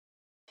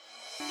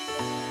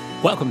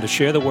Welcome to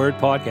Share the Word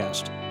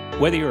podcast.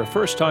 Whether you're a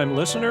first-time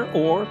listener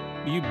or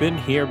you've been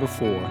here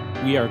before,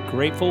 we are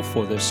grateful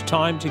for this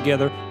time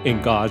together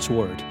in God's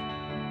Word.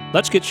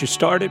 Let's get you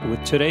started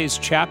with today's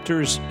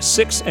chapters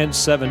 6 and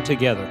 7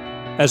 together,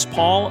 as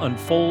Paul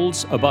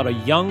unfolds about a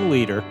young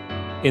leader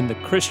in the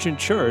Christian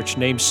church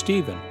named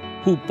Stephen,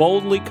 who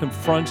boldly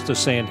confronts the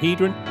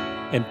Sanhedrin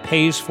and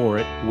pays for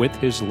it with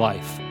his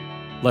life.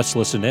 Let's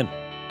listen in.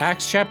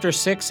 Acts chapter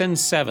 6 and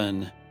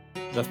 7,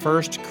 the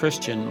first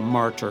Christian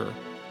martyr.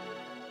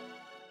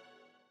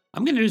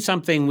 I'm going to do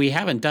something we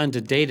haven't done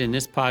to date in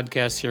this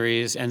podcast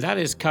series, and that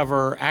is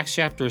cover Acts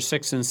chapter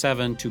 6 and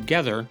 7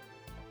 together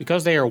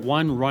because they are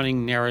one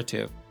running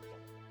narrative.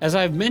 As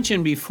I've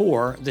mentioned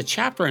before, the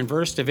chapter and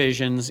verse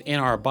divisions in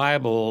our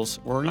Bibles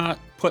were not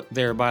put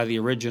there by the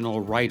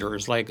original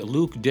writers, like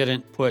Luke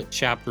didn't put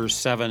chapter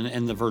 7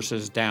 and the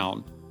verses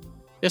down.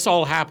 This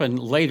all happened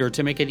later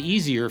to make it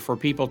easier for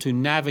people to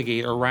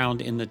navigate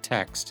around in the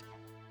text.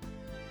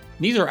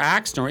 Neither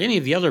Acts nor any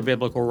of the other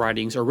biblical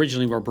writings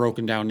originally were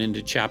broken down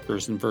into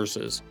chapters and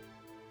verses.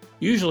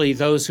 Usually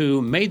those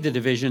who made the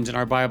divisions in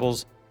our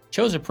Bibles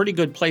chose a pretty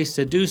good place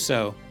to do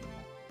so,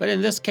 but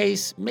in this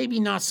case, maybe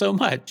not so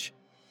much.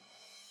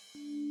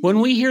 When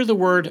we hear the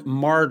word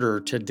martyr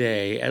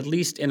today, at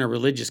least in a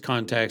religious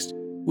context,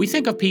 we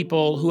think of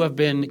people who have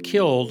been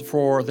killed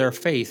for their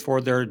faith,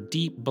 for their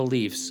deep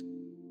beliefs.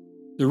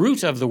 The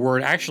root of the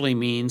word actually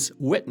means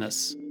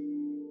witness.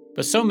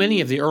 But so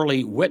many of the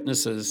early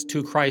witnesses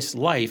to Christ's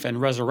life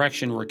and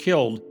resurrection were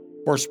killed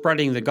for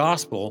spreading the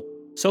gospel,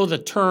 so the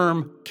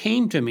term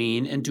came to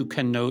mean and to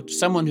connote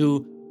someone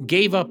who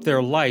gave up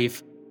their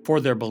life for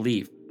their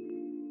belief.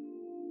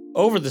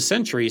 Over the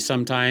centuries,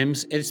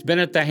 sometimes it's been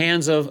at the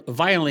hands of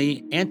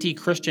violently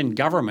anti-Christian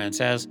governments,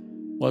 as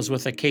was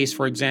with the case,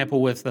 for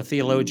example, with the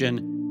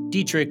theologian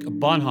Dietrich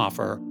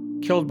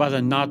Bonhoeffer, killed by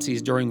the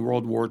Nazis during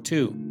World War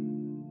II,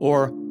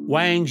 or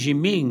Wang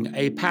Zhiming,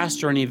 a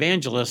pastor and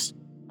evangelist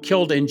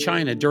killed in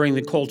China during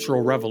the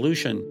Cultural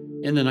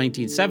Revolution in the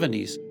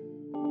 1970s.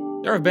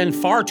 There have been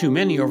far too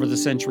many over the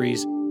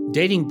centuries,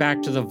 dating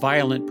back to the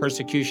violent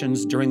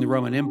persecutions during the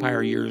Roman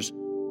Empire years,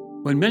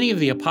 when many of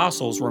the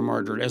apostles were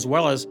martyred, as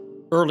well as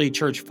early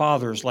church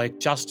fathers like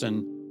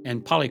Justin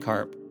and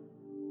Polycarp.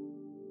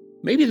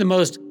 Maybe the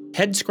most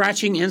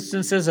head-scratching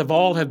instances of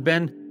all have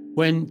been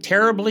when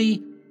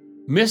terribly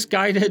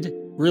misguided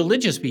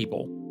religious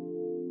people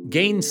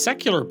gain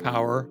secular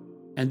power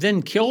and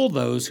then kill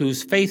those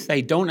whose faith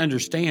they don't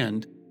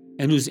understand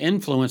and whose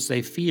influence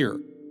they fear.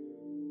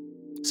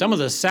 Some of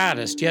the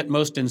saddest yet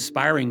most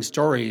inspiring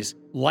stories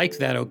like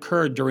that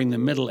occurred during the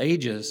Middle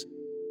Ages.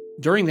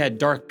 During that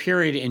dark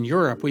period in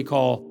Europe we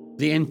call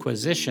the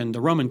Inquisition,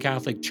 the Roman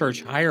Catholic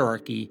Church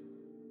hierarchy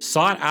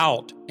sought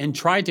out and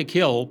tried to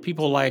kill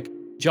people like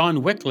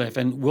John Wycliffe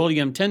and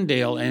William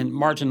Tyndale and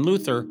Martin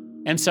Luther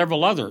and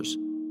several others.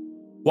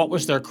 What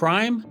was their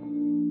crime?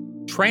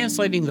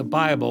 Translating the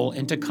Bible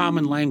into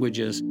common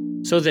languages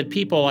so that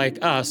people like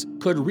us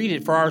could read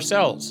it for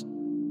ourselves.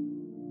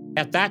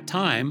 At that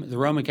time, the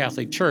Roman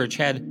Catholic Church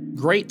had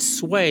great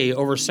sway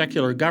over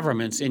secular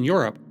governments in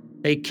Europe.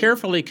 They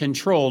carefully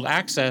controlled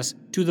access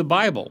to the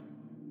Bible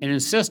and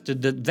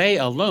insisted that they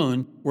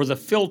alone were the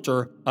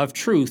filter of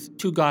truth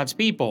to God's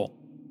people.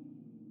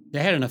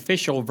 They had an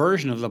official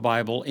version of the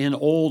Bible in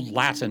Old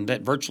Latin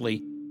that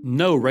virtually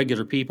no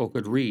regular people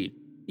could read.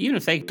 Even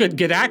if they could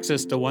get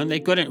access to one, they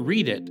couldn't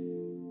read it.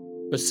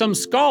 But some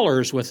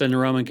scholars within the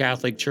Roman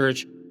Catholic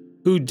Church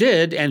who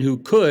did and who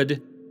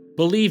could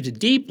believed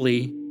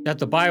deeply that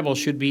the Bible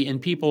should be in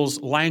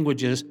people's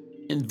languages,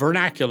 in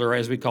vernacular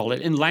as we call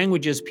it, in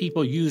languages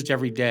people used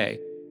every day.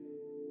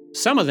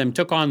 Some of them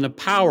took on the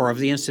power of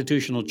the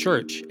institutional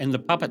church and the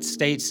puppet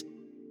states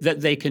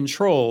that they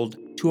controlled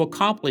to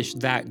accomplish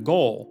that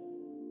goal.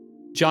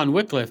 John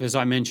Wycliffe, as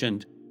I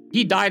mentioned,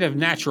 he died of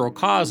natural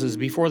causes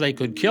before they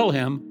could kill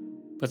him,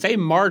 but they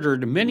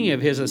martyred many of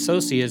his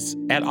associates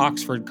at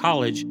Oxford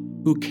College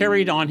who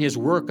carried on his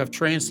work of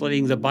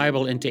translating the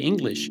Bible into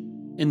English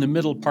in the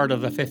middle part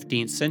of the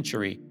 15th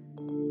century.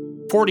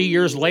 40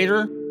 years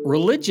later,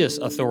 religious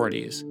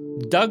authorities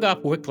dug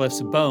up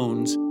Wycliffe's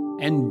bones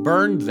and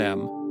burned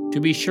them to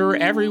be sure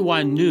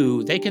everyone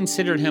knew they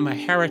considered him a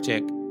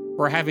heretic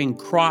for having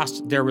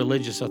crossed their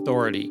religious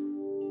authority.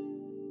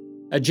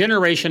 A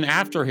generation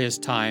after his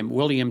time,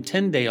 William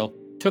Tyndale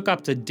took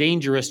up the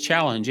dangerous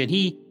challenge, and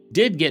he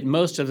did get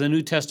most of the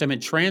New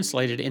Testament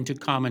translated into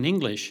common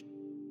English.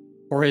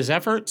 For his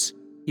efforts,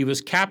 he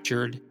was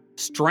captured,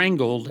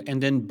 strangled,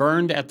 and then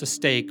burned at the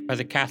stake by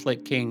the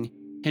Catholic king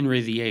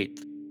Henry VIII.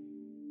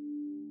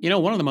 You know,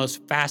 one of the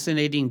most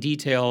fascinating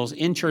details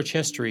in church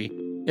history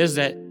is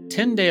that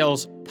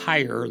Tyndale's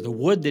pyre, the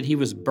wood that he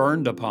was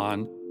burned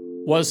upon,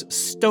 was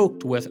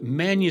stoked with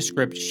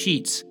manuscript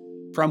sheets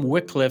from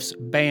Wycliffe's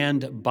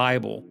banned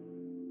Bible.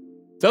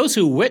 Those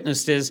who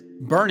witnessed his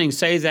burning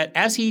say that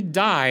as he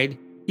died,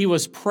 he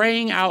was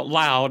praying out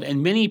loud,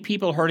 and many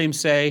people heard him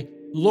say,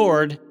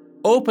 "Lord,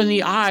 open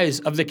the eyes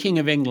of the King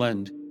of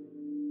England."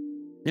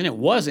 And it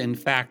was, in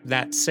fact,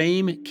 that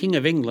same King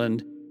of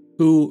England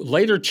who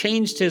later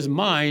changed his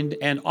mind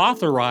and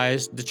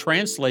authorized the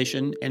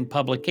translation and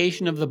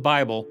publication of the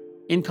Bible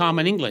in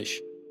common English,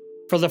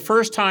 for the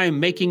first time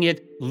making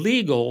it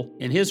legal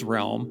in his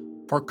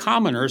realm for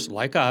commoners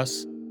like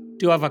us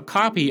to have a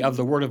copy of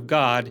the Word of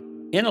God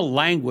in a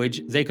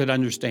language they could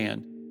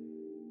understand.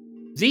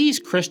 These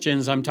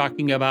Christians I'm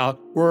talking about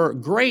were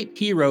great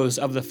heroes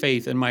of the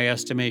faith in my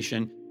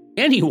estimation.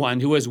 Anyone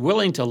who is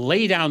willing to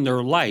lay down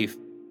their life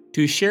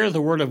to share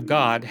the Word of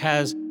God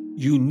has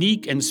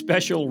unique and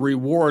special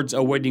rewards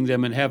awaiting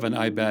them in heaven,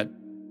 I bet.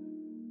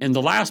 In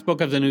the last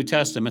book of the New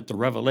Testament, the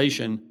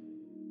Revelation,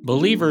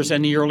 believers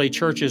in the early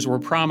churches were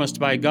promised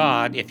by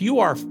God, if you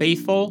are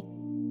faithful,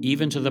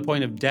 even to the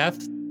point of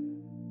death,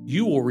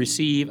 you will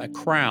receive a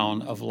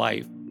crown of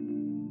life.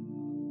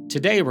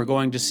 Today we're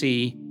going to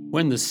see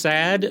when the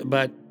sad,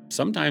 but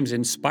sometimes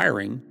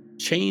inspiring,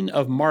 chain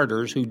of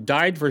martyrs who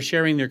died for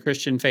sharing their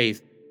Christian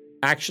faith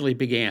actually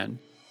began.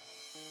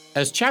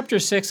 As chapter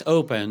 6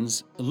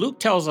 opens, Luke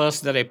tells us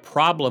that a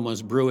problem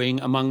was brewing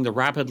among the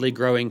rapidly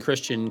growing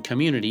Christian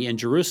community in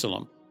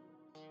Jerusalem.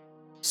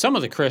 Some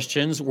of the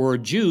Christians were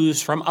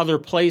Jews from other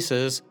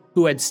places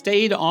who had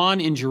stayed on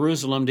in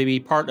Jerusalem to be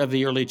part of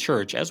the early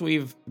church, as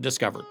we've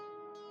discovered.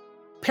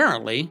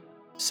 Apparently,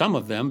 some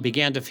of them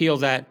began to feel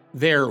that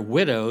their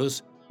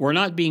widows were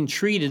not being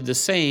treated the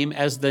same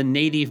as the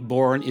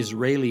native-born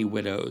Israeli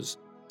widows,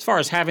 as far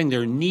as having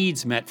their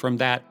needs met from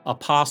that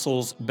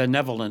Apostles'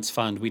 Benevolence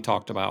Fund we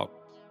talked about.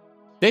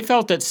 They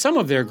felt that some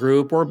of their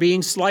group were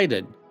being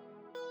slighted.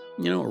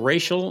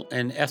 Racial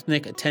and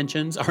ethnic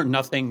tensions are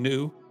nothing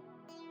new.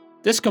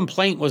 This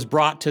complaint was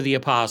brought to the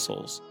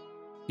apostles.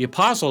 The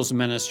apostles'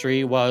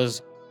 ministry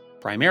was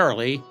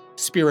primarily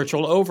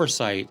spiritual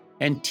oversight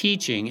and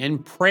teaching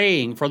and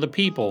praying for the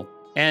people,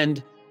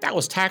 and that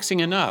was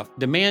taxing enough,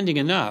 demanding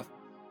enough.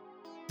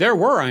 There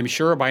were, I'm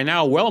sure, by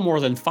now well more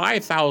than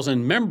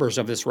 5,000 members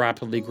of this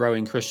rapidly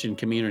growing Christian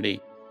community.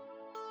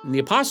 And the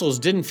apostles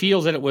didn't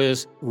feel that it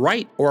was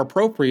right or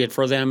appropriate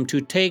for them to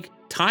take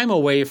time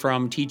away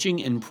from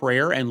teaching and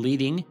prayer and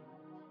leading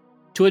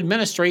to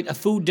administrate a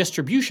food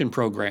distribution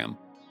program.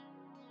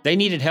 They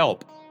needed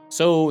help,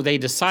 so they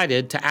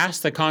decided to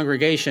ask the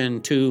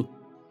congregation to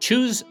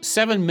choose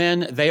 7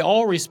 men they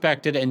all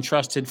respected and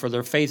trusted for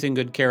their faith and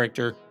good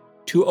character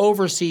to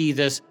oversee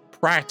this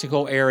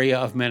practical area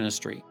of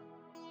ministry.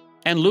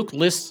 And Luke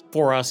lists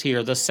for us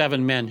here the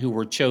 7 men who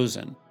were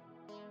chosen.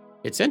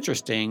 It's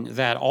interesting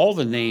that all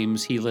the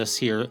names he lists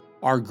here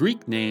are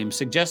Greek names,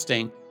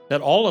 suggesting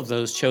that all of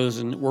those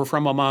chosen were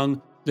from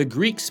among the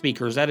Greek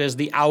speakers, that is,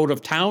 the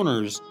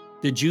out-of-towners,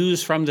 the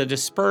Jews from the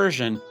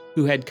dispersion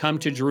who had come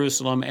to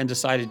Jerusalem and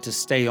decided to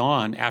stay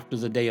on after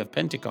the day of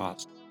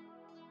Pentecost.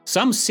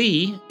 Some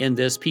see in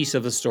this piece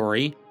of the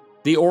story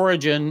the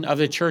origin of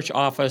the church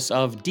office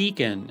of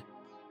deacon,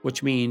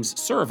 which means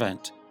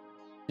servant.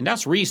 And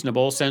that's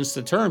reasonable since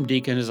the term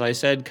deacon, as I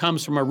said,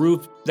 comes from a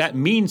root that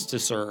means to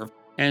serve.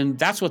 And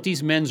that's what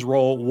these men's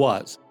role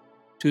was,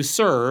 to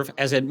serve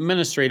as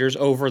administrators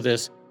over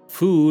this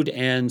food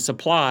and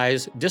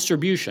supplies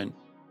distribution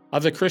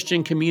of the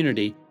Christian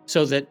community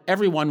so that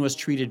everyone was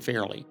treated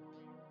fairly.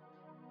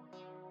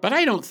 But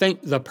I don't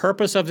think the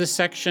purpose of this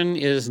section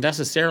is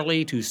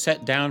necessarily to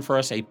set down for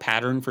us a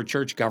pattern for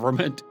church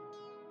government.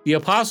 The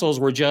apostles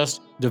were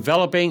just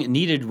developing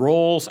needed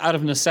roles out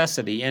of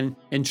necessity and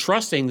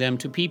entrusting them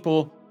to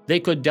people they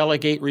could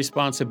delegate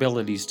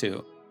responsibilities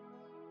to.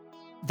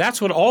 That's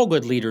what all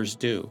good leaders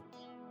do.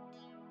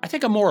 I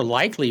think a more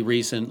likely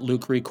reason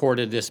Luke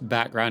recorded this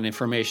background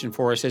information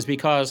for us is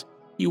because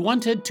he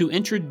wanted to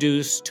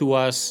introduce to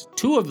us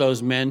 2 of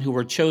those men who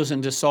were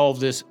chosen to solve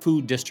this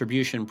food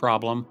distribution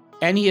problem,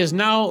 and he is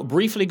now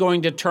briefly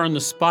going to turn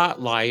the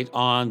spotlight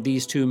on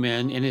these 2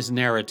 men in his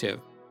narrative.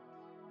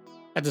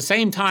 At the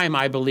same time,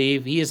 I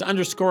believe, he is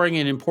underscoring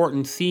an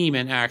important theme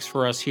in Acts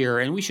for us here,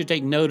 and we should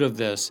take note of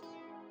this.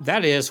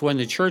 That is, when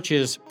the church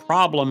is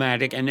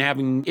problematic and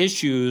having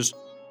issues,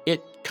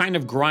 it kind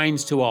of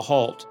grinds to a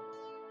halt.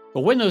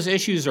 But when those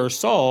issues are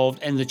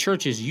solved and the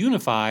church is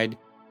unified,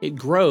 it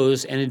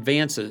grows and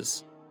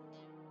advances.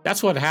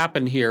 That's what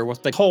happened here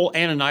with the whole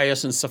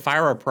Ananias and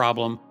Sapphira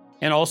problem,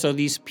 and also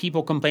these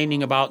people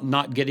complaining about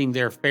not getting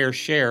their fair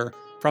share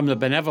from the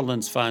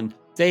benevolence fund.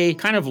 They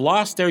kind of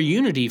lost their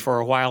unity for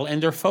a while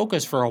and their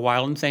focus for a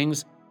while, and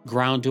things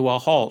ground to a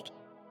halt.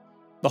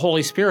 The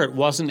Holy Spirit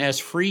wasn't as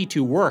free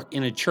to work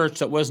in a church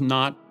that was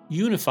not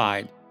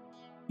unified.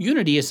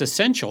 Unity is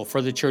essential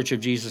for the Church of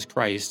Jesus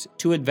Christ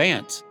to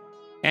advance,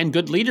 and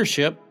good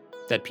leadership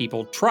that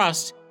people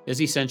trust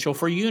is essential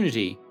for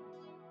unity.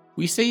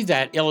 We see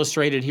that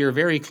illustrated here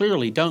very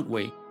clearly, don't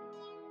we?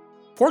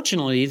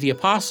 Fortunately, the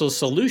apostles'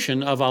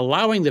 solution of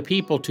allowing the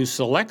people to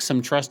select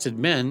some trusted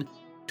men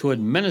to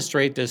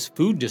administrate this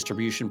food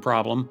distribution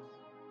problem,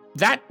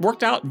 that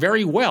worked out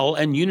very well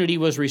and unity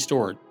was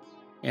restored.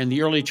 And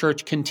the early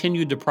church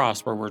continued to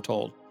prosper, we're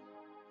told.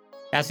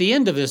 At the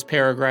end of this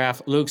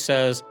paragraph, Luke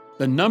says,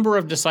 the number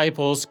of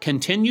disciples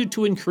continued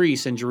to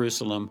increase in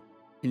Jerusalem,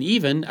 and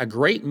even a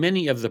great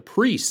many of the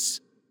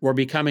priests were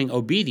becoming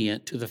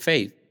obedient to the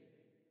faith.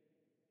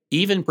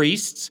 Even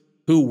priests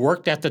who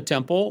worked at the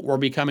temple were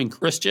becoming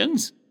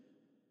Christians?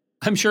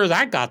 I'm sure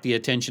that got the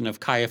attention of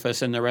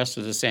Caiaphas and the rest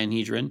of the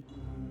Sanhedrin,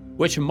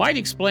 which might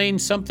explain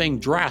something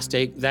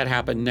drastic that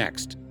happened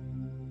next.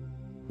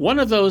 One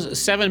of those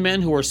 7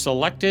 men who were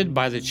selected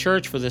by the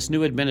church for this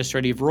new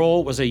administrative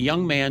role was a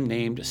young man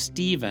named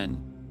Stephen,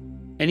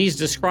 and he's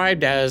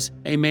described as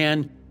a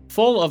man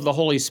full of the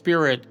Holy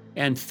Spirit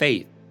and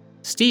faith.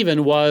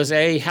 Stephen was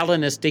a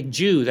Hellenistic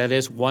Jew, that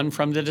is, one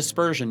from the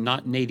dispersion,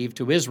 not native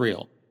to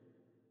Israel.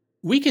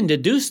 We can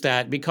deduce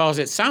that because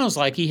it sounds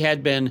like he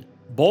had been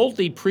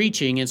boldly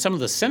preaching in some of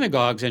the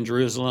synagogues in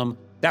Jerusalem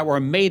that were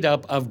made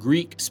up of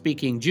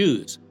Greek-speaking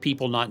Jews,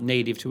 people not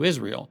native to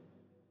Israel.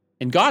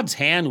 And God's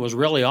hand was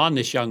really on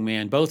this young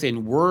man, both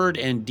in word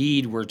and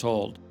deed, we're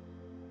told.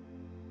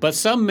 But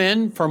some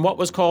men from what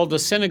was called the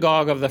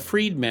synagogue of the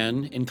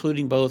freedmen,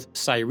 including both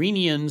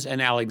Cyrenians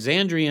and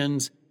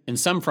Alexandrians, and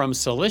some from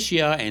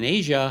Cilicia and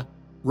Asia,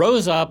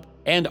 rose up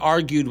and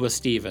argued with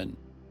Stephen.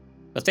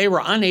 But they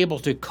were unable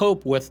to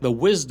cope with the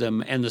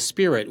wisdom and the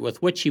spirit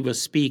with which he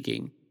was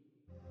speaking.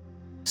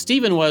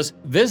 Stephen was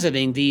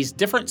visiting these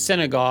different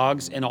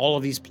synagogues, and all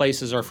of these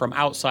places are from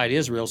outside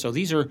Israel, so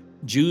these are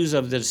Jews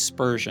of the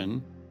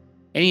dispersion,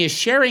 and he is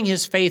sharing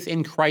his faith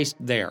in Christ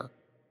there.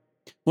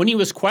 When he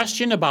was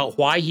questioned about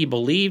why he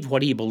believed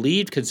what he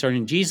believed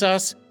concerning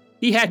Jesus,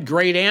 he had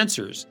great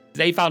answers.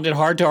 They found it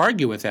hard to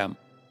argue with him.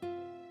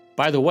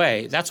 By the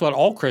way, that's what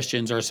all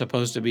Christians are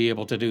supposed to be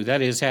able to do,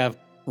 that is, have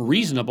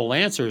reasonable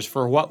answers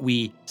for what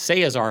we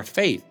say is our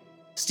faith.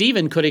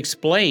 Stephen could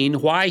explain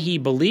why he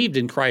believed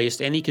in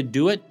Christ, and he could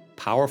do it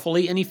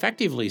powerfully and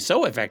effectively,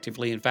 so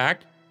effectively, in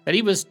fact, that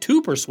he was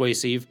too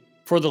persuasive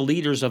for the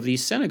leaders of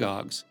these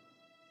synagogues.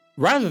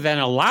 Rather than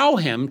allow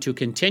him to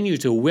continue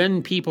to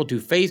win people to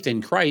faith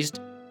in Christ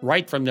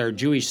right from their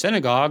Jewish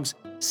synagogues,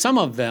 some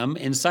of them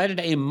incited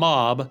a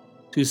mob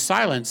to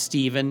silence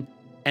Stephen,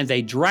 and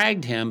they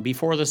dragged him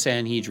before the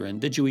Sanhedrin,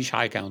 the Jewish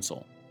High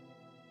Council.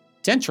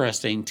 It's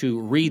interesting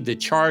to read the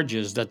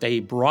charges that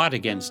they brought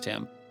against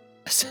him.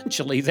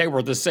 Essentially, they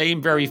were the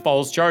same very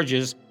false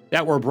charges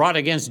that were brought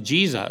against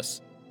Jesus.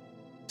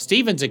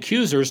 Stephen's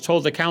accusers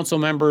told the council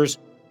members,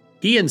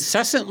 "He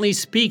incessantly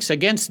speaks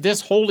against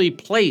this holy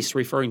place,"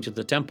 referring to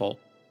the temple,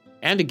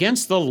 "and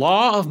against the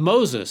law of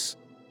Moses.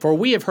 For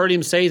we have heard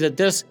him say that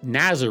this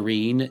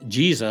Nazarene,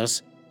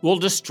 Jesus, will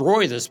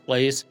destroy this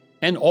place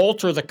and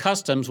alter the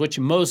customs which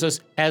Moses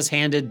has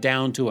handed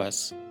down to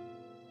us."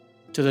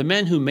 To the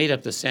men who made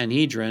up the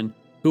Sanhedrin,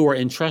 who were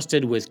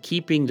entrusted with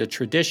keeping the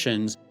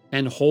traditions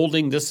and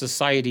holding this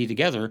society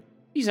together,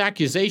 these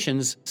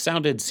accusations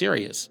sounded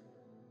serious.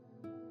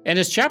 And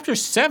as chapter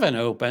 7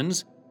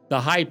 opens,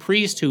 the high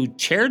priest who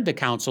chaired the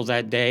council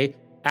that day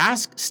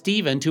asked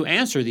Stephen to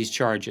answer these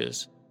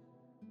charges.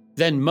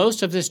 Then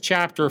most of this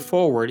chapter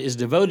forward is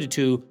devoted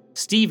to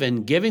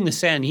Stephen giving the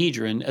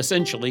Sanhedrin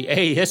essentially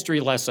a history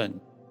lesson,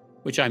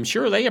 which I'm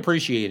sure they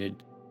appreciated,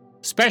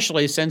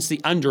 especially since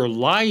the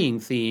underlying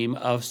theme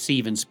of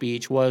Stephen's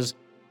speech was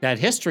that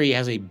history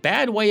has a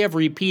bad way of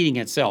repeating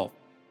itself.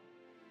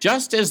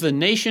 Just as the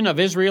nation of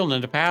Israel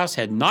in the past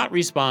had not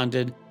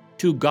responded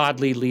to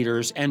godly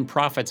leaders and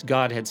prophets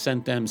God had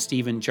sent them,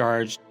 Stephen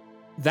charged,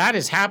 that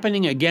is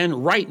happening again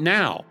right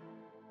now.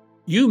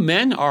 You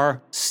men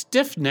are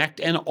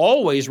stiff-necked and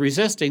always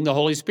resisting the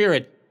Holy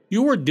Spirit.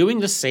 You are doing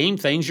the same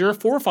things your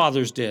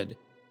forefathers did.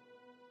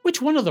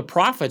 Which one of the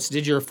prophets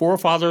did your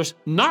forefathers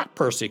not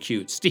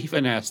persecute?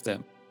 Stephen asked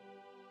them.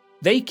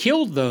 They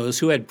killed those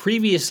who had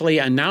previously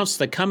announced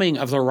the coming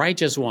of the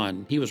righteous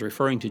one, he was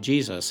referring to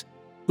Jesus,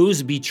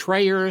 whose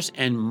betrayers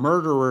and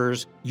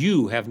murderers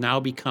you have now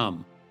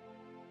become.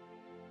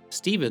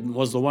 Stephen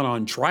was the one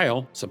on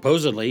trial,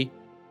 supposedly,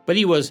 but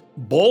he was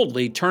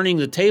boldly turning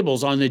the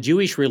tables on the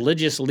Jewish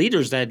religious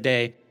leaders that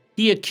day.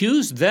 He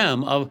accused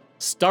them of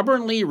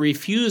stubbornly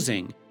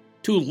refusing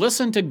to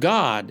listen to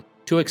God,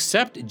 to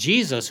accept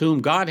Jesus whom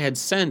God had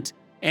sent,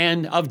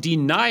 and of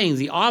denying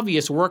the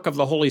obvious work of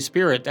the Holy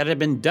Spirit that had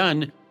been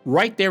done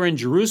right there in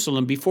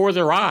Jerusalem before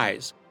their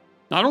eyes,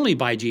 not only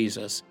by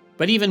Jesus,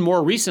 but even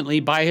more recently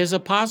by his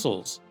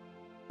apostles.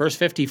 Verse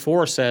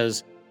 54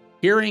 says,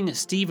 "Hearing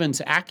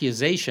Stephen's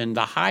accusation,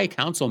 the high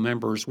council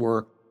members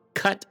were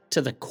cut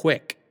to the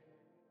quick."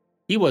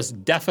 He was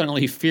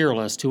definitely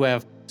fearless to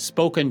have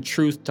spoken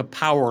truth to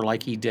power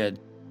like he did.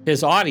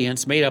 His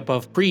audience, made up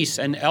of priests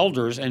and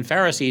elders and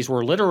Pharisees,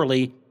 were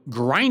literally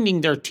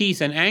grinding their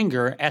teeth in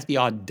anger at the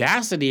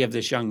audacity of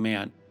this young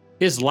man.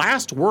 His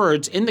last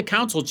words in the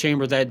council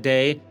chamber that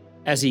day,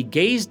 as he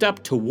gazed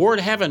up toward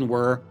heaven,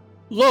 were,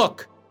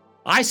 "Look,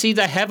 I see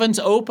the heavens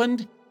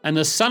opened and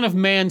the Son of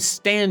Man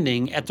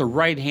standing at the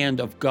right hand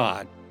of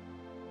God."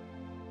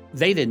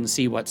 They didn't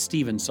see what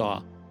Stephen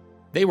saw.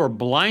 They were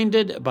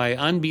blinded by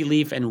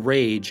unbelief and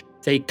rage.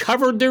 They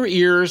covered their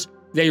ears.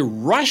 They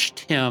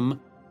rushed him,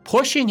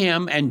 pushing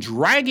him and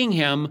dragging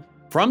him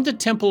from the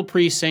temple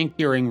precinct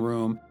hearing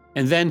room,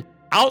 and then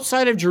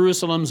outside of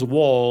Jerusalem's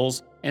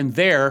walls, and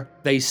there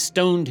they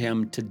stoned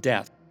him to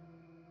death.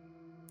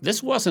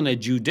 This wasn't a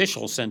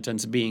judicial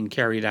sentence being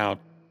carried out.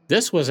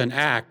 This was an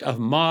act of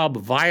mob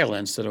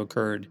violence that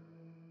occurred.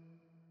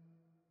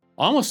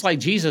 Almost like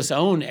Jesus'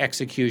 own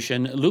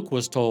execution, Luke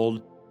was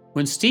told,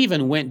 when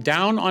Stephen went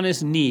down on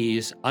his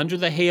knees under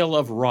the hail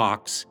of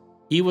rocks,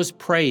 he was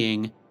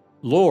praying,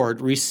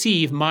 "Lord,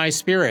 receive my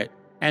spirit,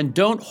 and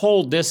don't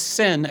hold this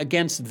sin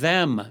against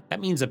them." That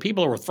means the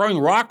people were throwing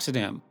rocks at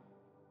him.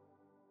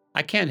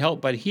 I can't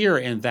help but hear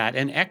in that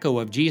an echo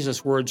of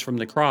Jesus' words from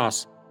the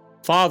cross,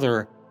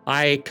 "Father,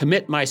 I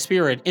commit my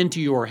spirit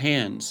into your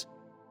hands."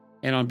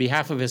 And on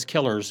behalf of his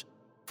killers,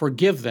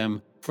 forgive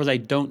them, for they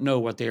don't know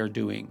what they are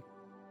doing.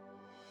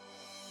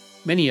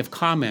 Many have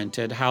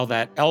commented how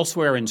that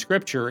elsewhere in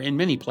Scripture, in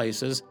many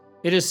places,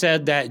 it is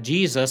said that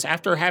Jesus,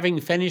 after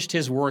having finished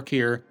his work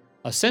here,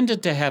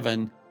 ascended to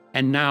heaven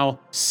and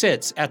now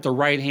sits at the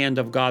right hand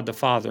of God the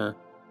Father.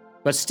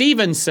 But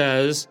Stephen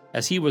says,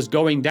 as he was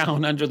going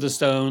down under the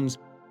stones,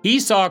 he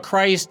saw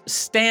Christ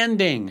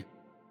standing.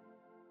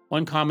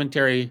 One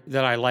commentary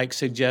that I like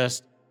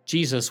suggests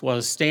Jesus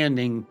was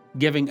standing,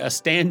 giving a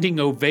standing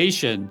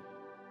ovation,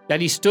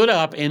 that he stood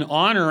up in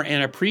honor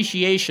and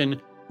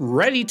appreciation,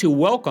 ready to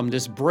welcome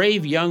this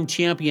brave young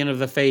champion of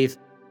the faith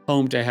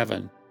home to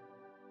heaven.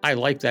 I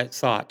like that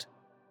thought.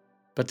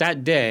 But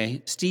that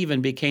day, Stephen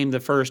became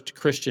the first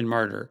Christian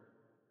martyr.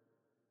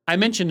 I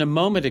mentioned a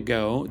moment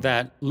ago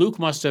that Luke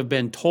must have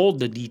been told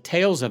the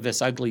details of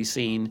this ugly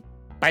scene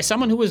by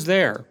someone who was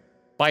there,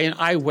 by an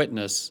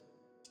eyewitness.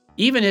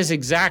 Even his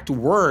exact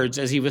words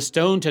as he was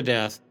stoned to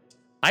death,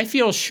 I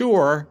feel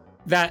sure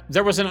that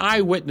there was an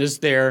eyewitness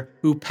there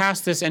who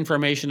passed this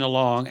information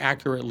along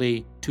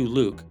accurately to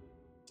Luke.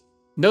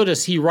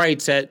 Notice he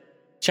writes at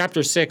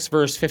chapter 6,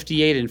 verse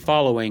 58 and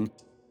following,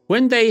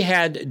 "When they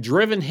had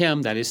driven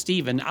him," that is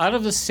Stephen, "out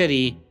of the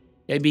city,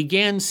 they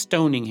began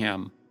stoning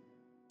him.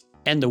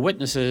 And the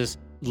witnesses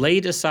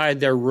laid aside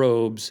their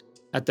robes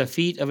at the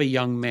feet of a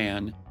young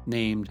man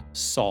named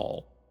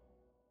Saul."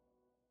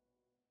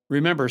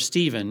 Remember,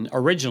 Stephen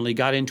originally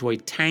got into a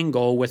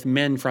tangle with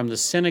men from the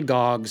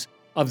synagogues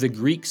of the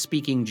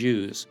Greek-speaking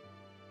Jews,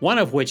 one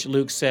of which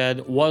Luke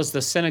said was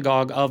the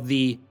synagogue of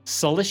the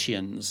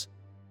Cilicians.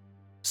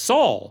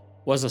 Saul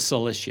was a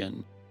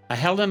Cilician, a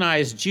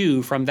Hellenized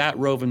Jew from that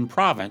Roman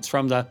province,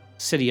 from the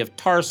city of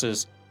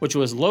Tarsus, which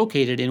was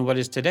located in what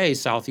is today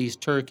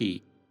southeast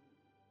Turkey.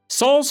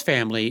 Saul's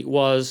family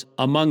was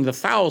among the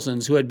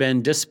thousands who had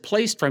been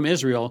displaced from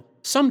Israel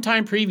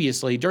sometime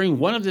previously during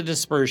one of the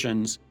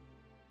dispersions,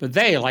 but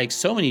they, like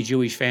so many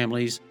Jewish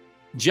families,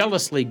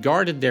 jealously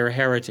guarded their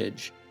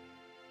heritage.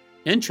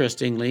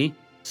 Interestingly,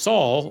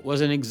 Saul was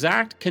an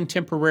exact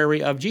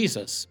contemporary of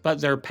Jesus,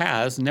 but their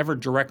paths never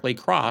directly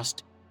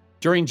crossed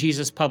during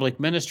Jesus' public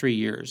ministry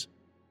years.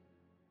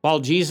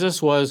 While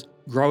Jesus was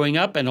growing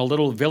up in a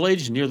little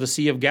village near the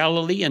Sea of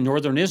Galilee in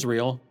northern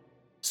Israel,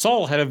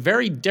 Saul had a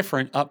very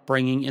different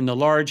upbringing in the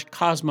large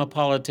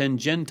cosmopolitan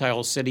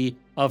Gentile city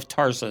of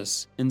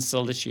Tarsus in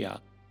Cilicia.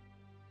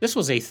 This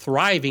was a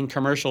thriving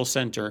commercial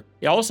center.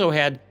 It also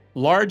had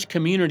large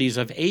communities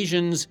of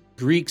Asians,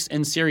 Greeks,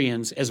 and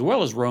Syrians, as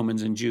well as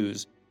Romans and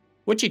Jews,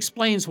 which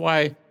explains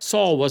why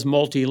Saul was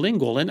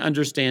multilingual and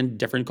understood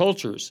different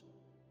cultures.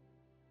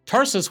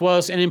 Tarsus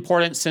was an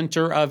important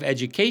center of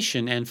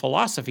education and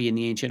philosophy in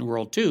the ancient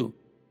world too,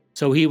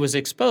 so he was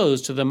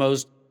exposed to the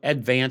most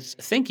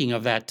advanced thinking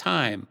of that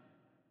time.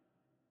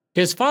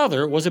 His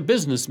father was a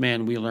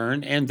businessman, we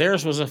learn, and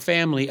theirs was a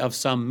family of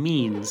some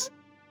means.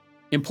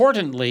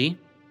 Importantly,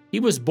 he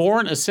was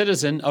born a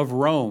citizen of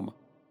Rome.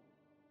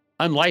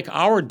 Unlike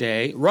our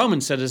day,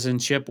 Roman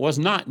citizenship was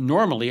not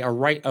normally a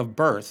right of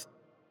birth.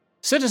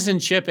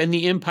 Citizenship in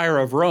the Empire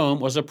of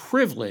Rome was a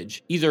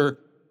privilege, either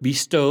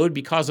bestowed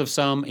because of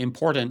some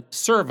important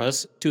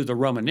service to the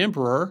Roman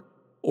emperor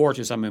or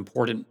to some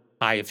important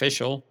high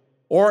official,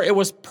 or it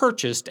was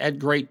purchased at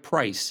great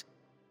price.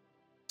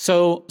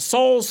 So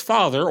Saul's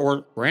father,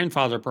 or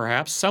grandfather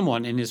perhaps,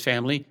 someone in his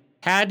family,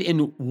 had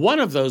in one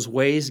of those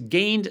ways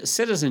gained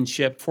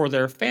citizenship for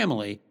their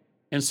family,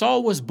 and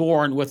Saul was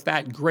born with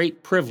that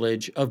great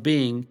privilege of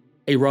being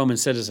a Roman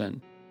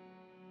citizen.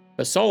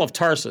 But Saul of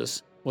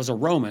Tarsus was a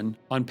Roman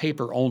on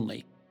paper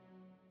only.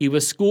 He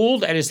was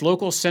schooled at his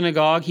local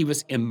synagogue, he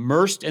was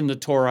immersed in the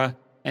Torah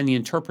and the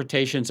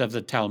interpretations of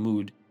the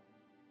Talmud.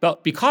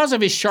 But because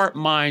of his sharp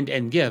mind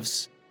and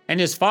gifts, and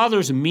his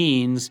father's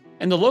means,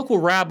 and the local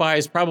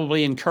rabbis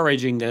probably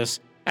encouraging this,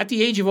 at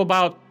the age of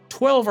about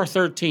 12 or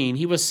 13,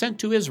 he was sent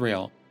to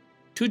Israel,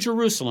 to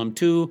Jerusalem,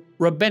 to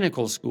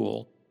rabbinical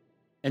school.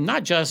 And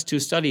not just to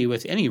study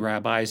with any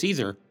rabbis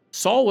either.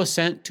 Saul was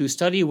sent to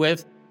study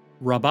with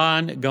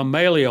Rabban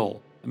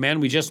Gamaliel, a man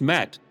we just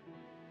met.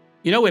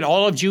 You know, in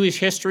all of Jewish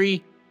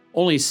history,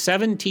 only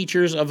 7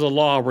 teachers of the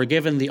law were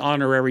given the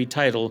honorary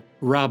title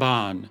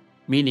Rabban,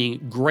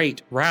 meaning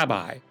great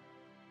rabbi.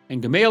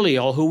 And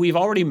Gamaliel, who we've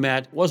already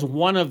met, was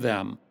one of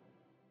them.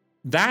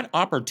 That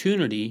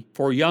opportunity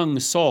for young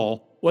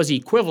Saul was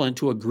equivalent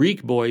to a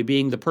Greek boy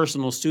being the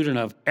personal student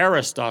of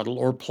Aristotle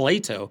or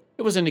Plato.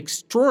 It was an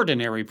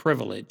extraordinary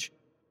privilege.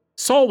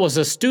 Saul was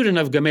a student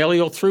of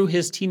Gamaliel through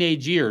his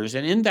teenage years,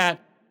 and in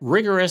that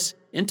rigorous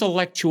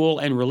intellectual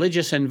and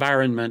religious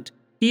environment,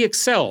 he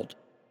excelled.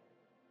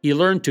 He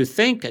learned to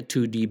think,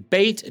 to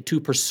debate, to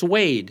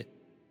persuade.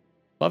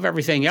 Above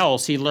everything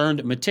else, he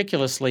learned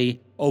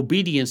meticulously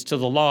obedience to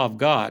the law of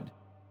God.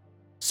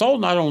 Saul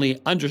not only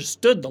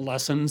understood the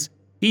lessons,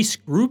 he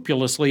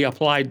scrupulously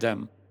applied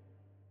them.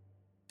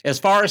 As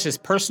far as his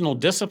personal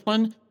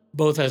discipline,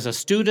 both as a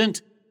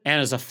student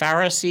and as a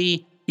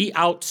Pharisee, he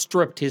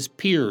outstripped his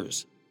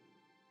peers.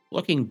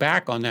 Looking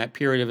back on that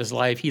period of his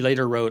life, he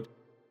later wrote,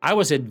 "I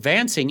was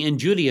advancing in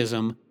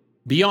Judaism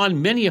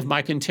beyond many of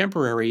my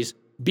contemporaries,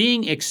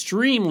 being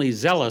extremely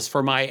zealous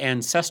for my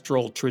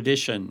ancestral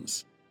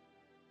traditions."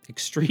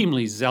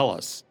 Extremely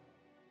zealous.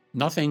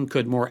 Nothing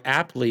could more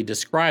aptly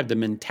describe the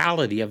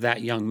mentality of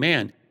that young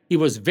man. He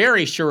was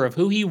very sure of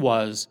who he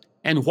was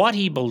and what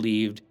he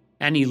believed,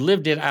 and he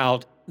lived it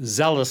out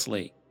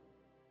zealously.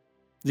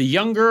 The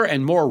younger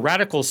and more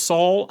radical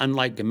Saul,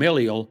 unlike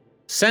Gamaliel,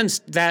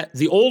 sensed that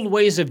the old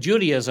ways of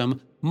Judaism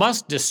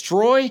must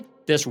destroy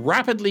this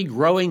rapidly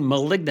growing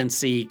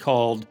malignancy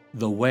called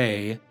the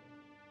Way.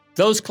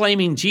 Those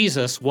claiming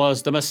Jesus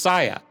was the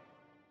Messiah.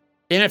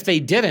 And if they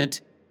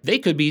didn't, they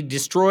could be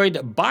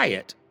destroyed by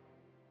it.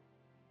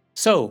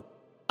 So,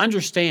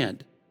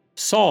 understand,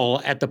 Saul,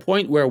 at the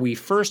point where we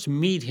first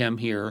meet him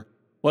here,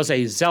 was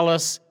a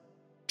zealous,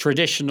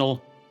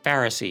 traditional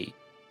Pharisee.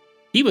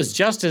 He was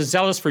just as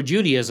zealous for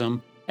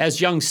Judaism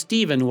as young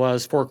Stephen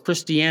was for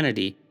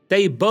Christianity.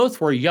 They both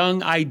were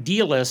young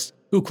idealists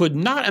who could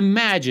not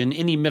imagine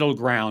any middle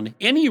ground,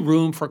 any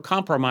room for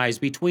compromise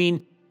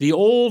between the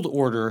old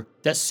order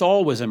that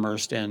Saul was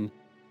immersed in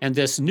and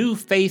this new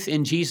faith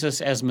in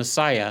Jesus as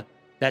Messiah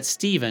that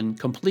Stephen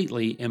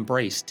completely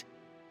embraced.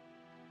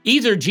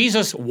 Either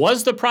Jesus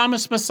was the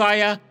promised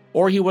Messiah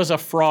or he was a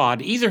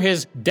fraud. Either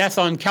his death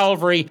on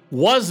Calvary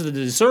was the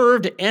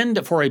deserved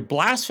end for a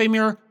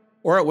blasphemer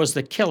or it was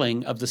the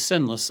killing of the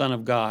sinless Son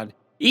of God.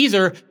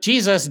 Either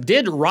Jesus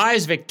did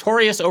rise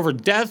victorious over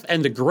death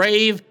and the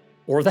grave,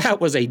 or that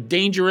was a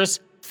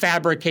dangerous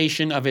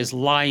fabrication of his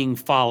lying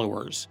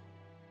followers.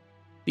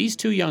 These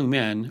two young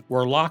men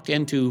were locked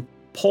into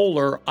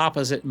polar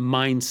opposite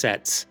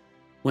mindsets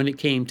when it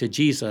came to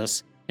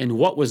Jesus and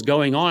what was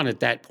going on at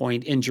that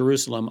point in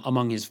Jerusalem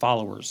among his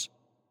followers.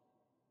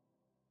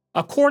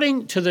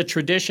 According to the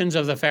traditions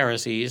of the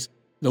Pharisees,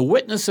 the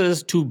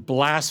witnesses to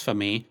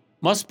blasphemy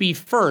must be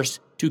first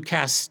to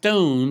cast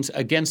stones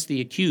against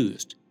the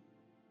accused.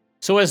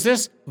 So as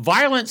this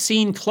violent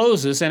scene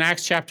closes in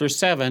Acts chapter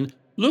 7,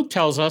 Luke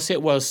tells us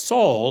it was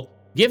Saul,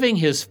 giving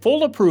his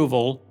full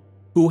approval,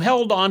 who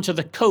held on to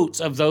the coats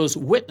of those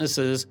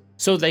witnesses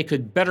so they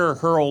could better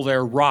hurl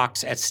their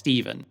rocks at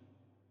Stephen.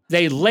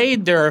 They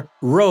laid their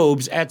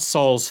robes at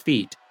Saul's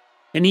feet,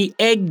 and he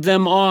egged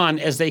them on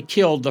as they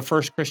killed the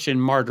first Christian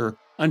martyr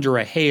under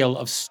a hail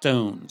of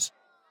stones.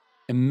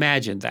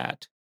 Imagine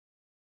that.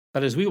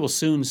 But as we will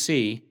soon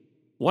see,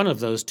 one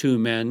of those two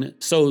men,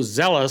 so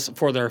zealous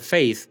for their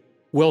faith,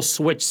 will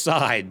switch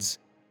sides.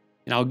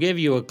 And I'll give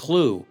you a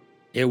clue.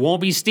 It won't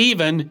be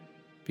Stephen,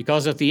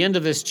 because at the end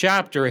of this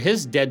chapter,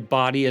 his dead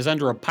body is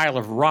under a pile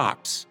of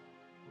rocks,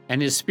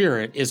 and his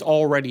spirit is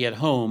already at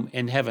home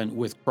in heaven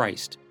with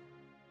Christ.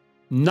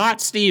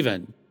 Not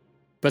Stephen,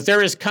 but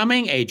there is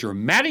coming a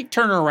dramatic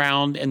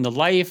turnaround in the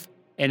life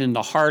and in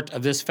the heart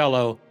of this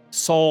fellow,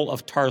 Saul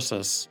of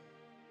Tarsus.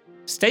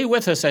 Stay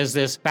with us as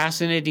this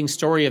fascinating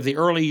story of the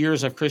early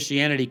years of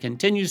Christianity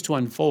continues to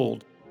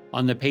unfold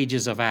on the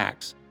pages of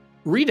Acts.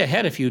 Read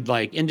ahead if you'd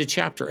like into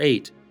chapter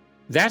 8.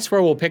 That's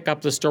where we'll pick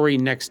up the story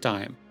next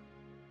time.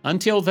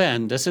 Until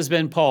then, this has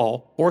been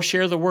Paul for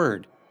Share the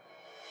Word.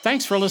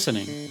 Thanks for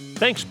listening.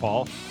 Thanks,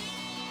 Paul.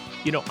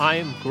 I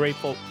am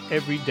grateful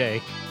every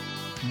day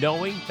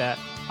knowing that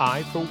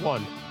I, for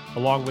one,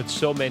 along with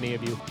so many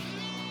of you,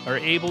 are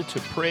able to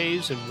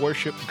praise and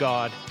worship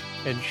God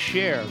and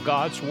share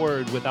God's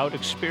Word without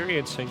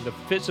experiencing the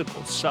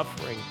physical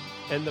suffering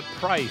and the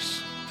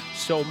price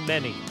so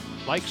many,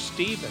 like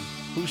Stephen,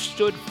 who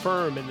stood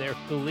firm in their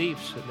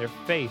beliefs and their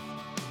faith.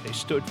 They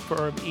stood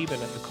firm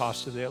even at the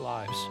cost of their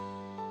lives.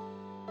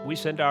 We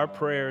send our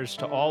prayers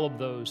to all of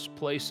those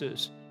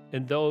places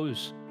and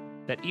those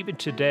that even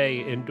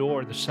today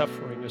endure the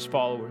suffering as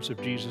followers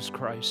of Jesus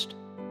Christ.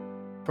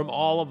 From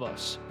all of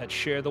us that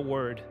share the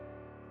Word,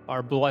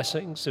 our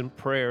blessings and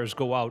prayers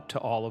go out to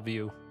all of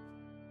you.